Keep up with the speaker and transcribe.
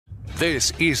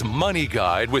This is Money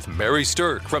Guide with Mary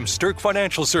Stirk from Stirk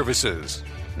Financial Services.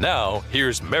 Now,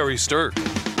 here's Mary Stirk.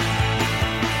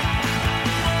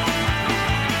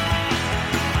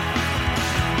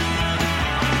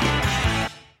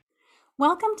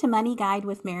 Welcome to Money Guide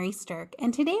with Mary Stirk,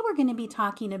 and today we're going to be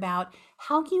talking about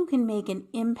how you can make an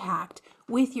impact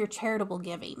with your charitable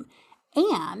giving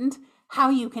and how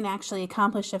you can actually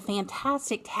accomplish a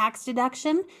fantastic tax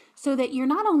deduction so that you're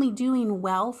not only doing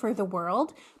well for the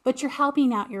world, but you're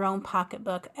helping out your own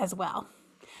pocketbook as well.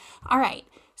 All right,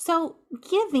 so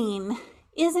giving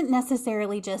isn't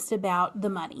necessarily just about the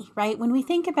money, right? When we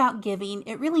think about giving,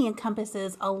 it really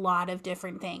encompasses a lot of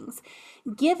different things.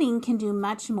 Giving can do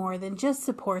much more than just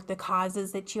support the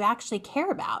causes that you actually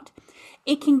care about.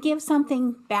 It can give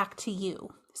something back to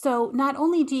you. So not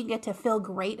only do you get to feel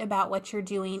great about what you're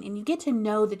doing and you get to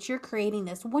know that you're creating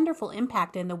this wonderful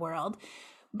impact in the world,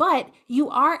 but you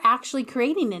are actually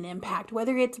creating an impact,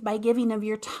 whether it's by giving of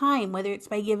your time, whether it's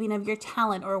by giving of your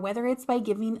talent, or whether it's by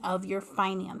giving of your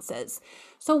finances.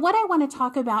 So what I want to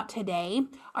talk about today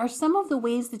are some of the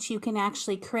ways that you can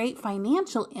actually create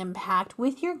financial impact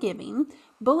with your giving,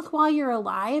 both while you're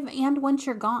alive and once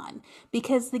you're gone,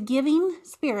 because the giving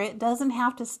spirit doesn't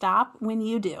have to stop when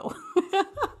you do.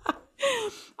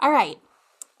 All right.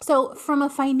 So from a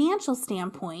financial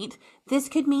standpoint, this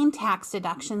could mean tax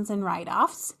deductions and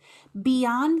write-offs.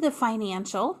 Beyond the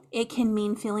financial, it can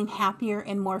mean feeling happier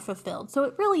and more fulfilled. So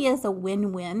it really is a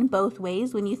win-win both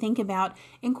ways when you think about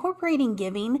incorporating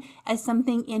giving as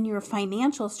something in your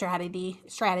financial strategy,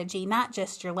 not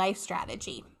just your life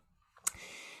strategy.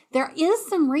 There is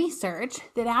some research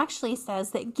that actually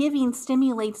says that giving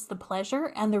stimulates the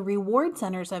pleasure and the reward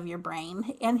centers of your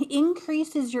brain and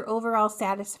increases your overall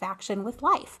satisfaction with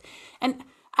life. And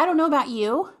I don't know about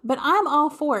you, but I'm all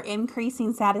for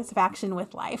increasing satisfaction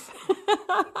with life.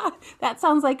 That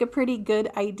sounds like a pretty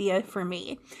good idea for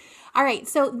me. All right,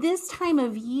 so this time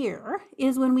of year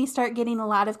is when we start getting a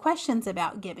lot of questions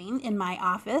about giving in my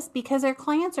office because our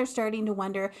clients are starting to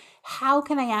wonder, how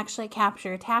can I actually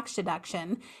capture a tax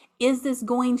deduction? Is this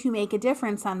going to make a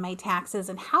difference on my taxes?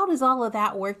 And how does all of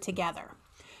that work together?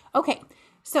 Okay,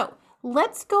 so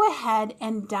let's go ahead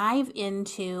and dive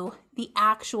into the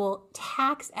actual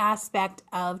tax aspect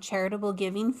of charitable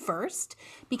giving first,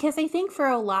 because I think for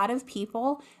a lot of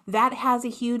people, that has a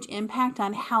huge impact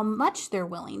on how much they're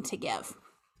willing to give.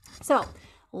 So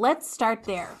let's start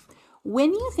there.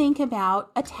 When you think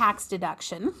about a tax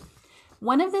deduction,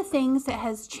 one of the things that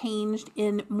has changed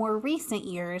in more recent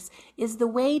years is the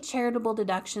way charitable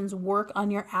deductions work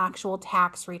on your actual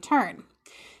tax return.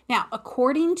 Now,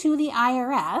 according to the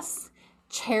IRS,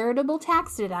 charitable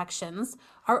tax deductions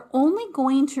are only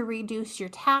going to reduce your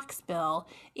tax bill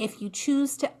if you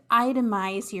choose to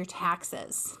itemize your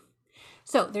taxes.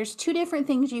 So there's two different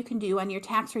things you can do on your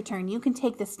tax return. You can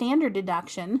take the standard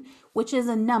deduction, which is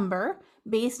a number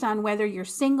based on whether you're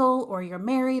single or you're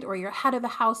married or you're head of a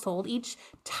household. Each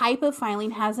type of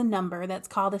filing has a number that's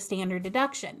called a standard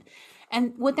deduction.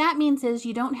 And what that means is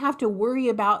you don't have to worry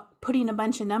about putting a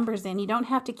bunch of numbers in. You don't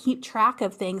have to keep track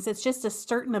of things. It's just a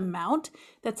certain amount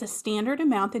that's a standard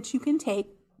amount that you can take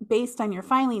based on your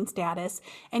filing status.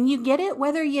 And you get it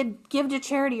whether you give to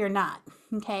charity or not.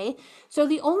 Okay? So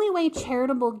the only way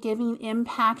charitable giving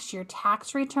impacts your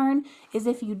tax return is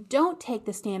if you don't take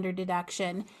the standard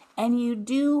deduction and you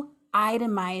do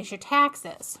itemize your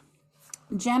taxes.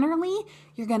 Generally,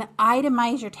 you're going to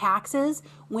itemize your taxes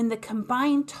when the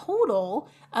combined total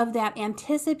of that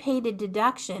anticipated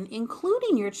deduction,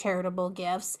 including your charitable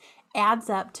gifts, adds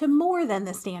up to more than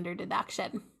the standard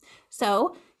deduction.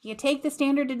 So you take the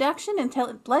standard deduction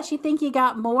unless you think you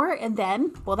got more, and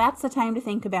then, well, that's the time to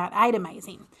think about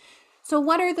itemizing. So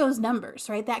what are those numbers,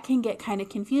 right? That can get kind of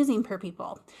confusing for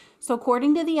people. So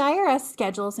according to the IRS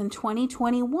schedules in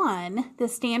 2021, the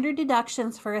standard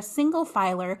deductions for a single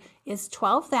filer is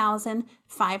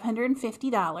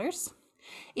 $12,550.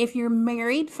 If you're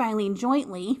married filing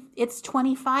jointly, it's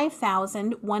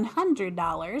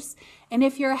 $25,100. And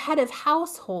if you're a head of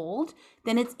household,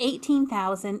 then it's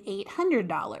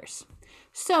 $18,800.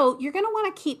 So you're going to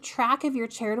want to keep track of your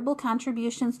charitable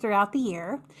contributions throughout the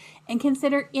year and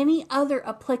consider any other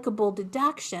applicable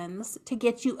deductions to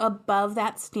get you above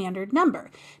that standard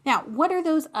number. Now, what are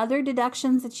those other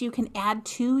deductions that you can add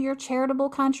to your charitable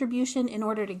contribution in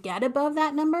order to get above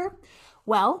that number?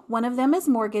 Well, one of them is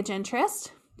mortgage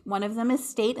interest. One of them is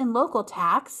state and local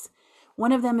tax.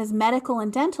 One of them is medical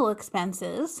and dental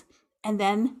expenses. And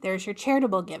then there's your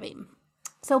charitable giving.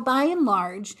 So by and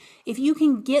large, if you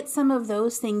can get some of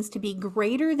those things to be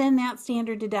greater than that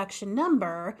standard deduction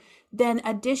number, then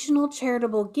additional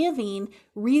charitable giving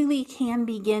really can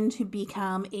begin to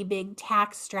become a big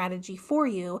tax strategy for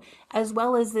you, as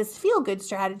well as this feel-good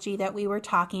strategy that we were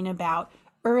talking about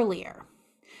earlier.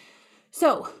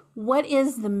 So, what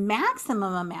is the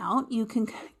maximum amount you can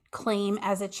claim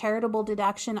as a charitable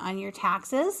deduction on your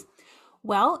taxes?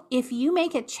 Well, if you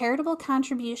make a charitable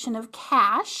contribution of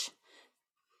cash,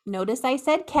 notice I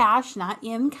said cash, not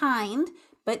in kind,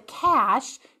 but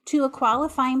cash, to a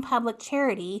qualifying public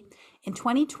charity in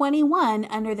 2021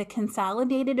 under the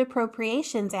Consolidated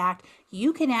Appropriations Act,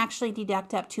 you can actually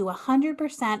deduct up to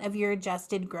 100% of your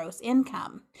adjusted gross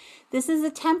income. This is a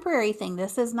temporary thing.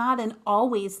 This is not an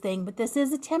always thing, but this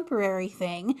is a temporary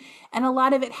thing. And a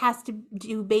lot of it has to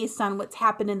do based on what's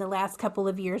happened in the last couple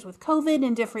of years with COVID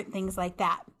and different things like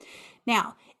that.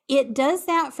 Now, it does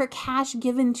that for cash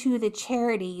given to the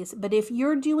charities, but if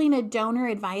you're doing a donor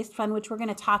advised fund, which we're going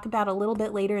to talk about a little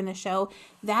bit later in the show,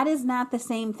 that is not the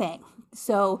same thing.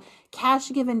 So cash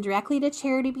given directly to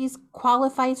charities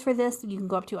qualifies for this. You can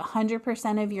go up to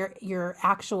 100% of your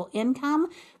actual income,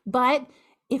 but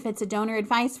if it's a donor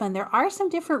advised fund, there are some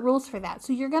different rules for that.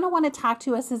 So you're going to want to talk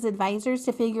to us as advisors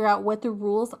to figure out what the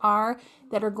rules are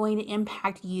that are going to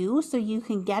impact you so you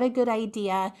can get a good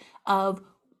idea of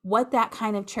what that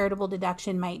kind of charitable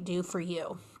deduction might do for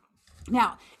you.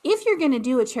 Now, if you're going to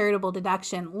do a charitable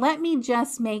deduction, let me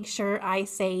just make sure I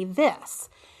say this.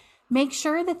 Make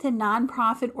sure that the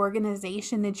nonprofit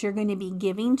organization that you're going to be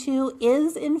giving to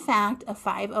is, in fact, a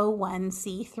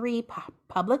 501c3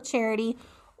 public charity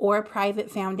or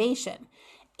private foundation.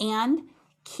 And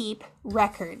keep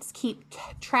records. Keep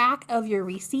track of your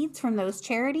receipts from those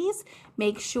charities.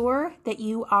 Make sure that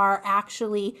you are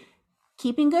actually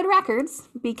keeping good records,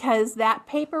 because that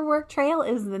paperwork trail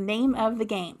is the name of the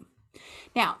game.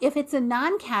 Now, if it's a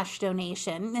non-cash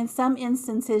donation, in some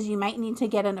instances you might need to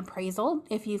get an appraisal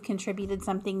if you've contributed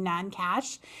something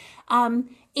non-cash. And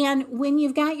when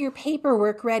you've got your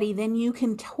paperwork ready, then you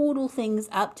can total things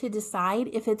up to decide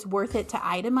if it's worth it to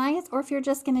itemize or if you're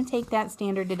just going to take that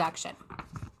standard deduction.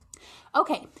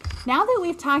 Okay, now that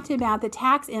we've talked about the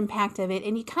tax impact of it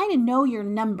and you kind of know your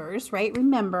numbers, right?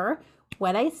 Remember,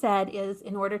 what I said is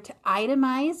in order to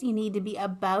itemize, you need to be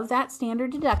above that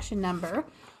standard deduction number,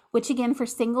 which again for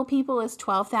single people is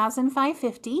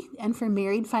 $12,550 and for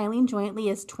married filing jointly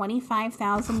is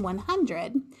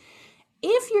 $25,100.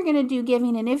 If you're going to do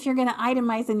giving and if you're going to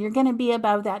itemize and you're going to be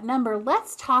above that number,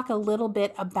 let's talk a little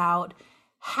bit about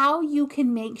how you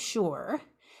can make sure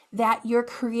that you're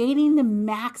creating the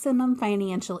maximum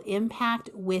financial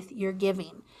impact with your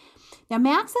giving. Now,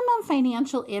 maximum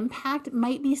financial impact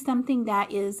might be something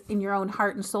that is in your own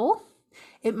heart and soul.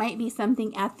 It might be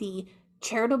something at the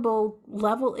charitable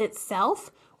level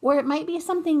itself, or it might be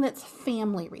something that's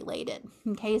family related.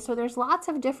 Okay, so there's lots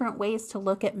of different ways to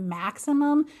look at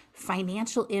maximum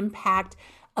financial impact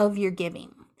of your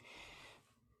giving.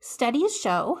 Studies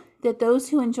show that those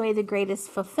who enjoy the greatest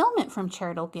fulfillment from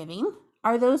charitable giving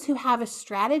are those who have a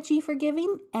strategy for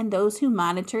giving and those who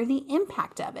monitor the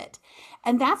impact of it.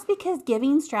 And that's because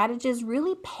giving strategies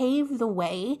really pave the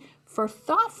way for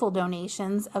thoughtful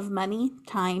donations of money,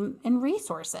 time, and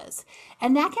resources.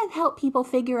 And that can help people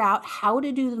figure out how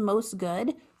to do the most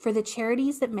good for the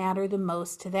charities that matter the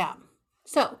most to them.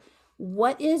 So,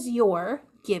 what is your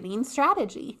giving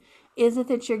strategy? Is it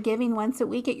that you're giving once a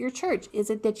week at your church? Is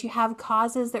it that you have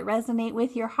causes that resonate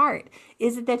with your heart?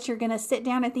 Is it that you're going to sit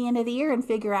down at the end of the year and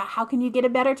figure out how can you get a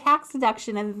better tax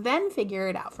deduction and then figure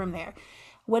it out from there?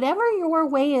 Whatever your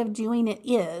way of doing it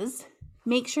is,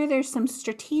 make sure there's some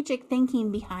strategic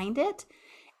thinking behind it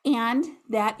and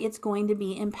that it's going to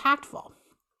be impactful.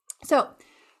 So,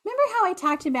 remember how I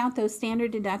talked about those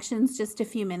standard deductions just a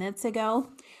few minutes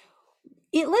ago?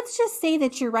 Let's just say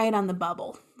that you're right on the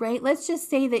bubble, right? Let's just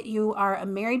say that you are a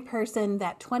married person,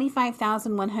 that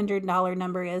 $25,100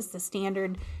 number is the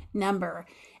standard number,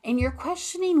 and you're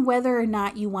questioning whether or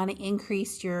not you want to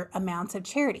increase your amounts of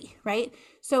charity, right?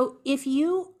 So if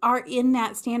you are in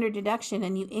that standard deduction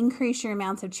and you increase your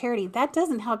amounts of charity, that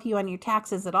doesn't help you on your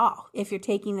taxes at all if you're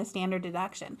taking the standard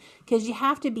deduction, because you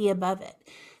have to be above it.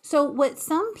 So what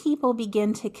some people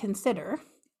begin to consider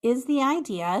is the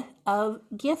idea of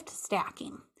gift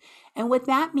stacking. And what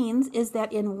that means is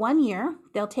that in 1 year,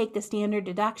 they'll take the standard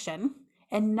deduction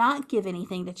and not give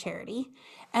anything to charity.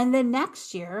 And then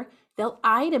next year, they'll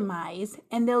itemize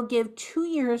and they'll give 2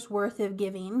 years worth of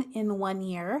giving in 1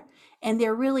 year. And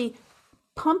they're really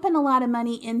pumping a lot of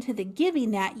money into the giving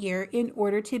that year in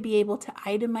order to be able to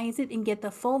itemize it and get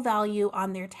the full value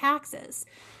on their taxes.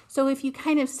 So if you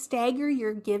kind of stagger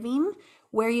your giving,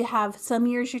 where you have some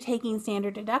years you're taking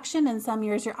standard deduction and some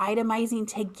years you're itemizing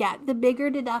to get the bigger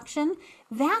deduction,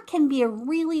 that can be a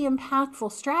really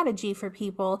impactful strategy for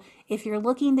people if you're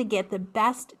looking to get the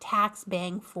best tax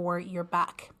bang for your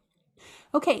buck.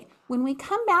 Okay, when we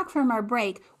come back from our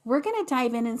break, we're going to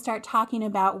dive in and start talking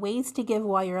about ways to give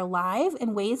while you're alive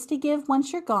and ways to give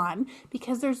once you're gone,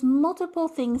 because there's multiple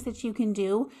things that you can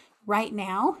do right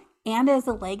now and as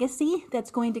a legacy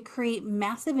that's going to create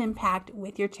massive impact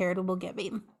with your charitable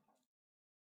giving.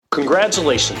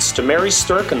 Congratulations to Mary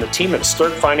Stirk and the team at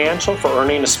Stirk Financial for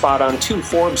earning a spot on 2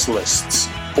 Forbes lists,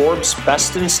 Forbes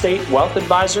Best in State Wealth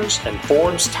Advisors and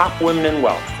Forbes Top Women in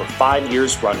Wealth for 5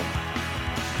 years running.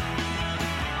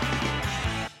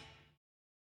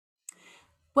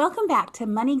 Welcome back to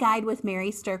Money Guide with Mary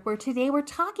Stirk, where today we're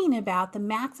talking about the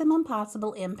maximum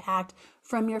possible impact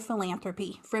from your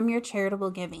philanthropy, from your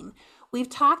charitable giving. We've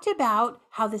talked about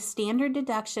how the standard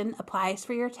deduction applies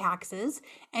for your taxes,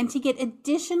 and to get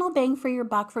additional bang for your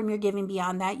buck from your giving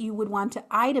beyond that, you would want to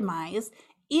itemize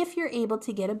if you're able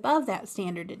to get above that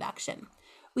standard deduction.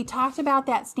 We talked about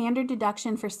that standard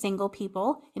deduction for single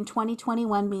people in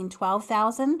 2021 being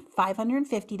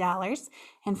 $12,550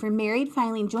 and for married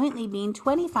filing jointly being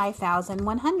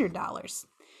 $25,100.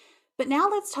 But now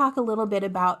let's talk a little bit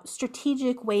about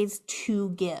strategic ways to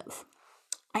give.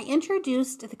 I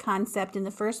introduced the concept in the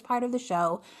first part of the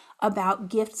show about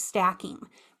gift stacking,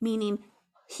 meaning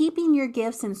heaping your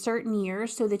gifts in certain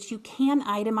years so that you can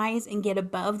itemize and get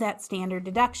above that standard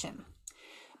deduction.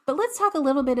 But let's talk a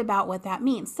little bit about what that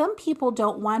means. Some people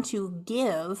don't want to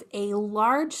give a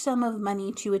large sum of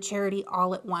money to a charity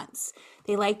all at once.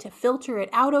 They like to filter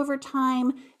it out over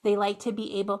time. They like to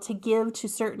be able to give to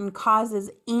certain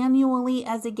causes annually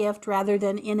as a gift rather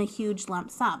than in a huge lump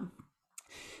sum.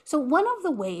 So one of the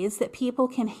ways that people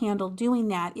can handle doing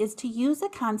that is to use a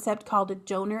concept called a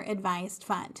donor-advised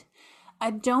fund.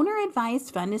 A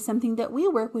donor-advised fund is something that we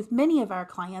work with many of our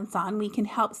clients on. We can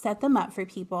help set them up for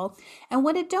people. And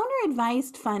what a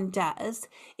donor-advised fund does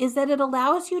is that it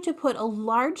allows you to put a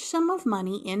large sum of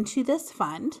money into this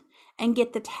fund and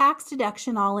get the tax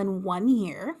deduction all in 1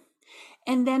 year.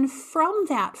 And then from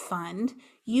that fund,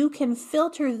 you can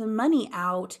filter the money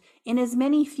out in as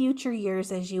many future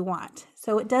years as you want.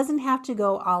 So it doesn't have to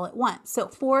go all at once. So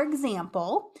for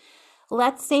example,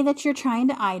 let's say that you're trying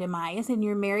to itemize and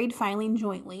you're married filing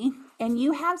jointly, and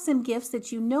you have some gifts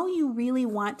that you know you really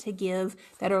want to give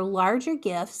that are larger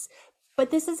gifts,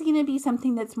 but this is going to be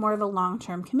something that's more of a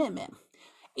long-term commitment.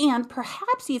 And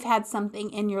perhaps you've had something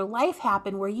in your life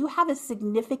happen where you have a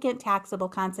significant taxable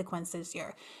consequence this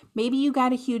year. Maybe you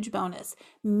got a huge bonus.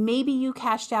 Maybe you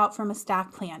cashed out from a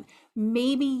stock plan.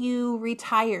 Maybe you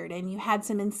retired and you had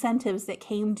some incentives that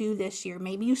came due this year.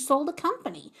 Maybe you sold a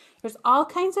company. There's all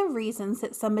kinds of reasons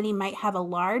that somebody might have a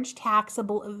large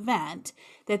taxable event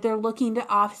that they're looking to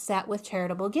offset with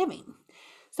charitable giving.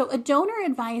 So a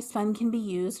donor-advised fund can be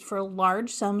used for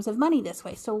large sums of money this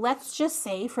way. So let's just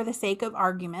say, for the sake of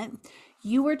argument,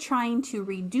 you are trying to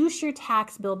reduce your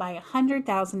tax bill by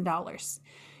 $100,000.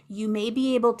 You may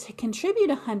be able to contribute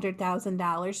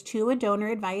 $100,000 to a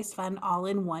donor-advised fund all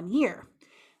in 1 year.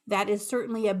 That is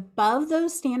certainly above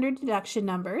those standard deduction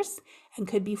numbers and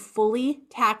could be fully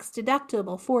tax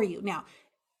deductible for you. Now,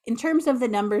 in terms of the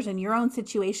numbers in your own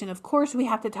situation, of course, we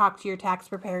have to talk to your tax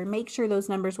preparer and make sure those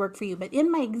numbers work for you. But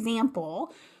in my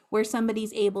example, where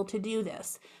somebody's able to do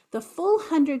this, the full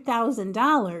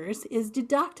 $100,000 is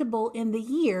deductible in the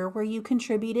year where you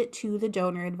contribute it to the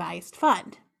donor-advised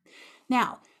fund.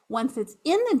 Now, once it's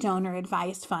in the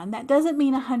donor-advised fund, that doesn't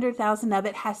mean $100,000 of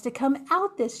it has to come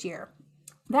out this year.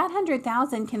 That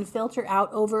 $100,000 can filter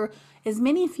out over as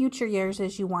many future years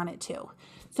as you want it to.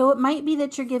 So it might be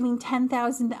that you're giving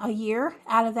 $10,000 a year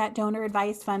out of that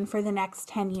donor-advised fund for the next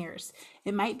 10 years.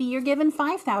 It might be you're giving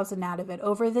 $5,000 out of it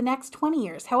over the next 20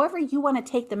 years. However you want to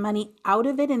take the money out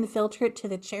of it and filter it to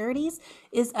the charities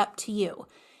is up to you.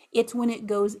 It's when it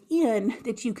goes in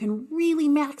that you can really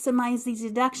maximize these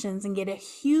deductions and get a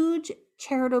huge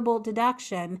charitable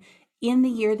deduction in the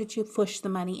year that you push the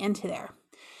money into there.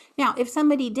 Now, if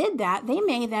somebody did that, they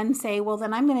may then say, well,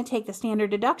 then I'm going to take the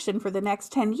standard deduction for the next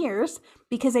 10 years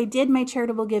because I did my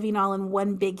charitable giving all in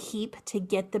one big heap to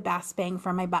get the best bang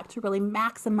for my buck, to really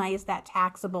maximize that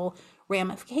taxable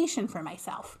ramification for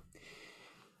myself.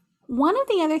 One of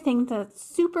the other things that's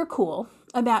super cool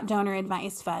about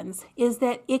donor-advised funds is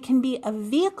that it can be a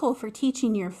vehicle for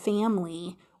teaching your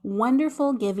family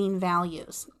wonderful giving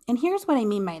values. And here's what I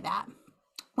mean by that.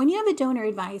 When you have a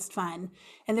donor-advised fund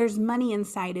and there's money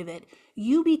inside of it,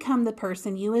 you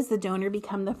as the donor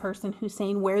become the person who's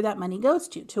saying where that money goes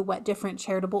to what different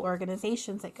charitable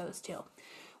organizations it goes to.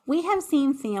 We have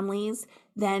seen families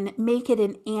then make it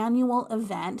an annual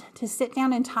event to sit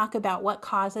down and talk about what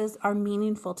causes are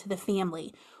meaningful to the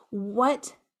family.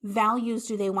 What values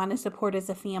do they want to support as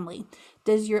a family?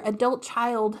 Does your adult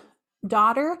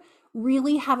daughter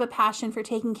really have a passion for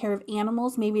taking care of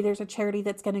animals? Maybe there's a charity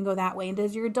that's going to go that way. And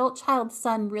does your adult child's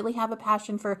son really have a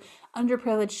passion for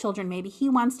underprivileged children? Maybe he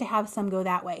wants to have some go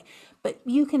that way. But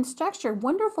you can structure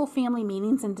wonderful family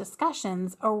meetings and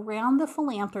discussions around the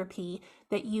philanthropy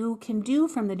that you can do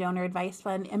from the Donor Advice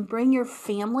Fund and bring your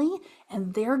family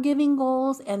and their giving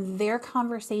goals and their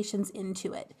conversations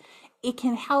into it. It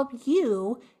can help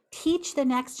you teach the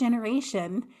next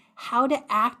generation how to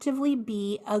actively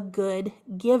be a good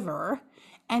giver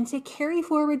and to carry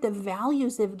forward the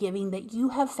values of giving that you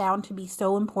have found to be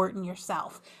so important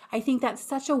yourself. I think that's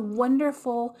such a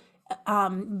wonderful,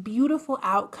 beautiful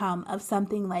outcome of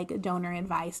something like a donor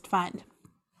advised fund.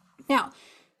 Now,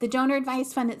 the donor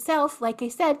advised fund itself, like I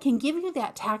said, can give you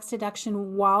that tax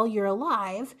deduction while you're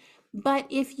alive. But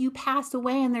if you pass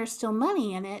away and there's still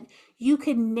money in it, you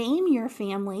could name your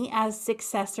family as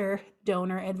successor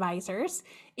donor advisors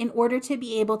in order to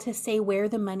be able to say where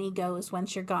the money goes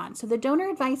once you're gone. So the donor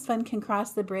advice fund can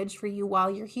cross the bridge for you while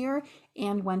you're here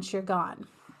and once you're gone.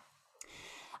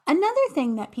 Another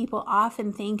thing that people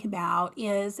often think about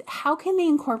is how can they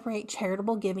incorporate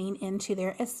charitable giving into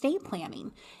their estate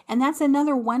planning? And that's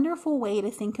another wonderful way to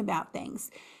think about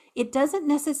things. It doesn't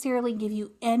necessarily give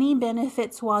you any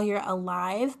benefits while you're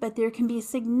alive, but there can be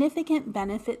significant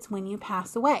benefits when you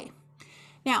pass away.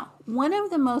 Now, one of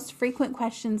the most frequent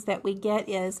questions that we get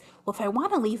is, well, if I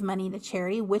want to leave money to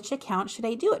charity, which account should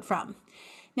I do it from?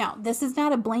 Now, this is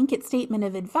not a blanket statement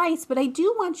of advice, but I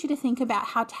do want you to think about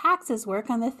how taxes work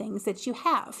on the things that you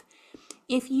have.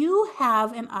 If you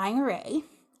have an IRA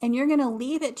and you're going to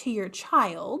leave it to your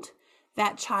child,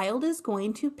 that child is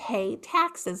going to pay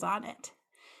taxes on it.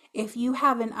 If you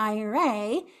have an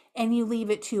IRA and you leave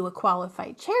it to a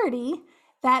qualified charity,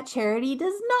 that charity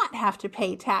does not have to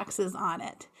pay taxes on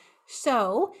it.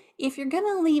 So if you're going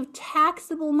to leave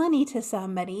taxable money to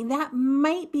somebody, that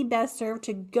might be best served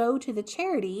to go to the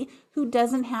charity who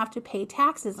doesn't have to pay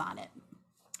taxes on it.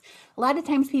 A lot of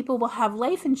times people will have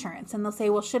life insurance and they'll say,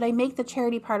 well, should I make the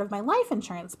charity part of my life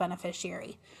insurance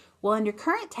beneficiary? Well, under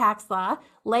current tax law,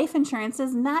 life insurance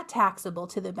is not taxable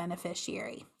to the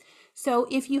beneficiary. So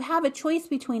if you have a choice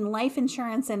between life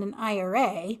insurance and an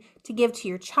IRA to give to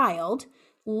your child,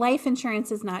 life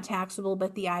insurance is not taxable,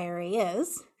 but the IRA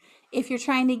is. If you're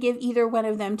trying to give either one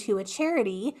of them to a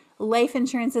charity, life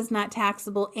insurance is not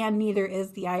taxable and neither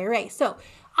is the IRA. So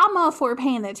I'm all for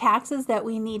paying the taxes that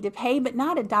we need to pay, but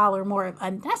not $1 more of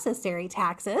unnecessary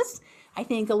taxes. I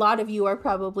think a lot of you are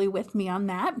probably with me on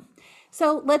that.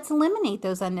 So let's eliminate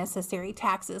those unnecessary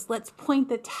taxes. Let's point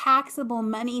the taxable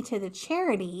money to the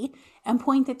charity and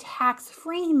point the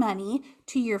tax-free money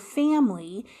to your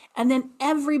family, and then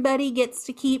everybody gets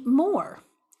to keep more.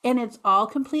 And it's all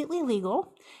completely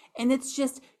legal, and it's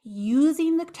just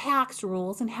using the tax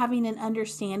rules and having an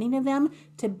understanding of them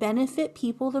to benefit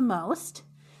people the most,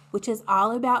 which is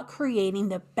all about creating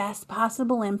the best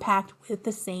possible impact with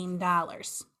the same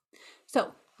dollars.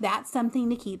 So that's something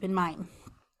to keep in mind.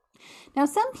 Now,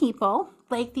 some people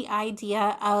like the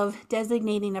idea of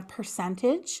designating a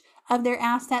percentage of their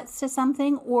assets to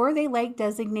something, or they like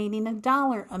designating a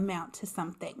dollar amount to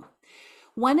something.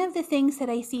 One of the things that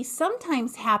I see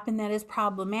sometimes happen that is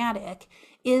problematic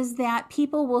is that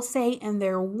people will say in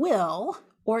their will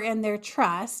or in their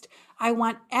trust, I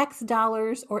want X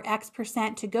dollars or X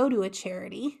percent to go to a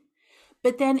charity.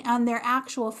 But then on their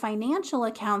actual financial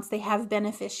accounts, they have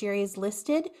beneficiaries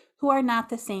listed who are not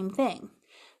the same thing.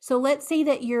 So let's say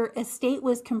that your estate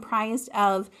was comprised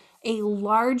of a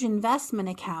large investment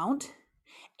account,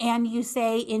 and you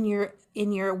say in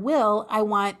your will, I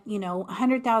want,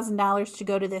 $100,000 to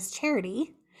go to this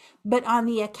charity, but on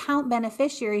the account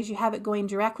beneficiaries, you have it going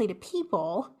directly to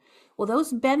people. Well,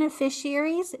 those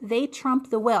beneficiaries, they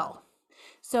trump the will.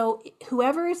 So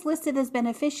whoever is listed as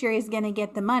beneficiary is going to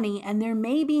get the money, and there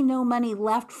may be no money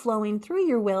left flowing through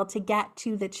your will to get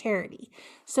to the charity.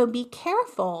 So be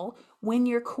careful when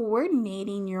you're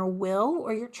coordinating your will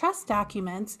or your trust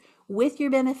documents with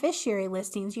your beneficiary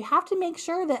listings. You have to make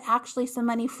sure that actually some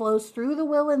money flows through the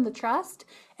will and the trust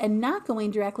and not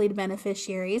going directly to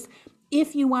beneficiaries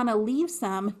if you want to leave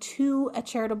some to a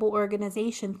charitable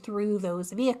organization through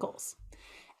those vehicles.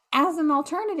 As an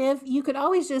alternative, you could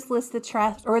always just list the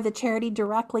trust or the charity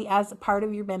directly as a part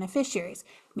of your beneficiaries.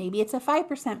 Maybe it's a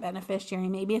 5% beneficiary,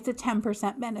 maybe it's a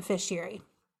 10% beneficiary.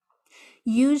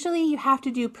 Usually you have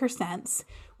to do percents,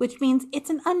 which means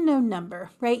it's an unknown number,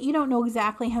 right? You don't know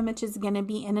exactly how much is going to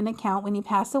be in an account when you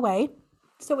pass away.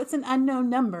 So it's an unknown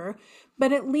number,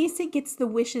 but at least it gets the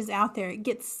wishes out there. It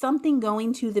gets something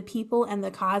going to the people and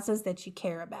the causes that you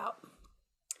care about.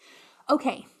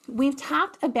 Okay, we've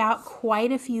talked about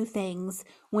quite a few things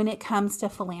when it comes to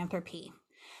philanthropy.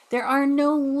 There are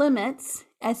no limits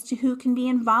as to who can be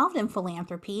involved in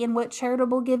philanthropy and what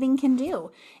charitable giving can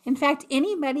do. In fact,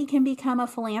 anybody can become a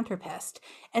philanthropist.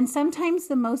 And sometimes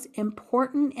the most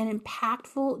important and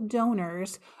impactful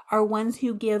donors are ones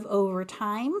who give over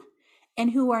time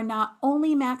and who are not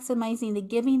only maximizing the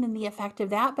giving and the effect of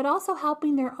that, but also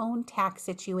helping their own tax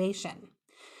situation.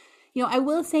 I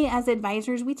will say as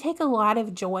advisors, we take a lot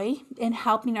of joy in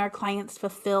helping our clients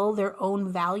fulfill their own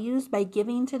values by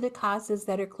giving to the causes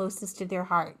that are closest to their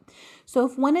heart. So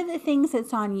if one of the things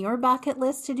that's on your bucket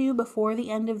list to do before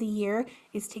the end of the year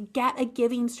is to get a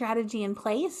giving strategy in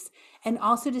place and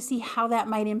also to see how that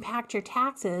might impact your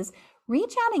taxes,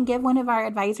 reach out and give one of our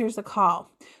advisors a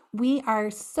call. We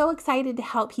are so excited to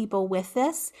help people with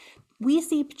this. We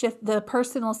see just the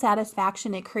personal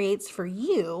satisfaction it creates for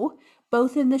you,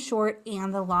 both in the short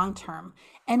and the long term.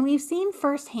 And we've seen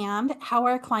firsthand how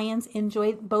our clients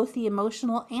enjoy both the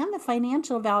emotional and the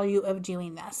financial value of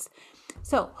doing this.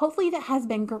 So hopefully that has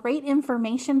been great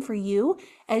information for you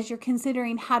as you're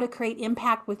considering how to create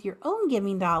impact with your own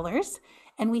giving dollars.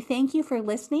 And we thank you for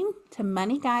listening to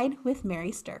Money Guide with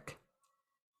Mary Stirk.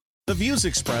 The views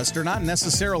expressed are not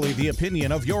necessarily the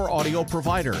opinion of your audio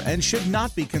provider and should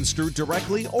not be construed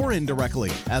directly or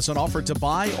indirectly as an offer to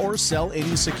buy or sell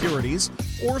any securities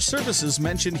or services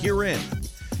mentioned herein.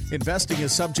 Investing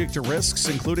is subject to risks,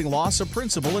 including loss of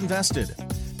principal invested.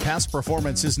 Past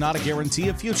performance is not a guarantee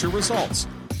of future results.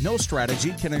 No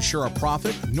strategy can ensure a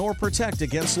profit nor protect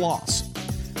against loss.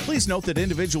 Please note that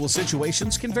individual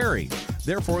situations can vary.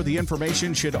 Therefore, the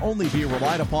information should only be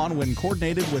relied upon when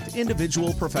coordinated with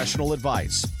individual professional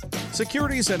advice.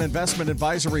 Securities and investment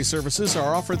advisory services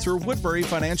are offered through Woodbury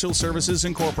Financial Services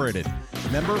Incorporated,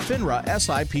 member FINRA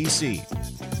SIPC.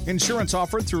 Insurance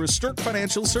offered through Stirk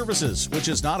Financial Services, which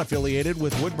is not affiliated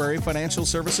with Woodbury Financial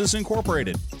Services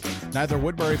Incorporated. Neither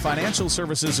Woodbury Financial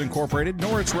Services Incorporated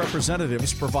nor its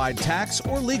representatives provide tax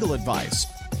or legal advice.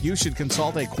 You should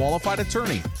consult a qualified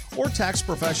attorney or tax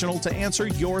professional to answer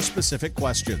your specific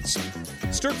questions.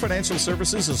 Stirk Financial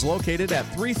Services is located at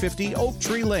 350 Oak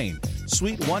Tree Lane,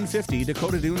 Suite 150,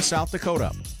 Dakota Dunes, South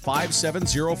Dakota,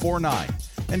 57049,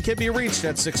 and can be reached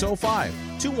at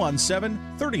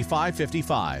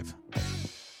 605-217-3555.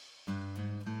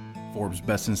 Forbes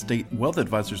Best in State Wealth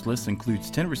Advisors list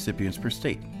includes 10 recipients per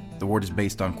state. The award is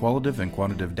based on qualitative and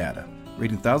quantitative data,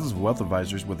 rating thousands of wealth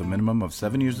advisors with a minimum of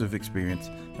 7 years of experience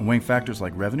and weighing factors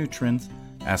like revenue trends,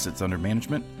 assets under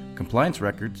management, compliance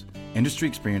records, industry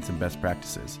experience, and best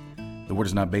practices. The award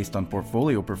is not based on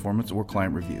portfolio performance or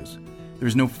client reviews. There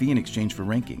is no fee in exchange for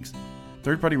rankings.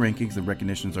 Third-party rankings and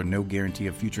recognitions are no guarantee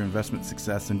of future investment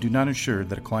success and do not ensure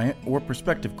that a client or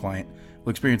prospective client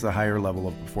will experience a higher level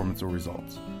of performance or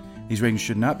results. These ratings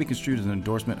should not be construed as an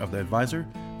endorsement of the advisor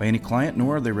by any client,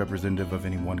 nor are they representative of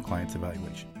any one client's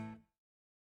evaluation.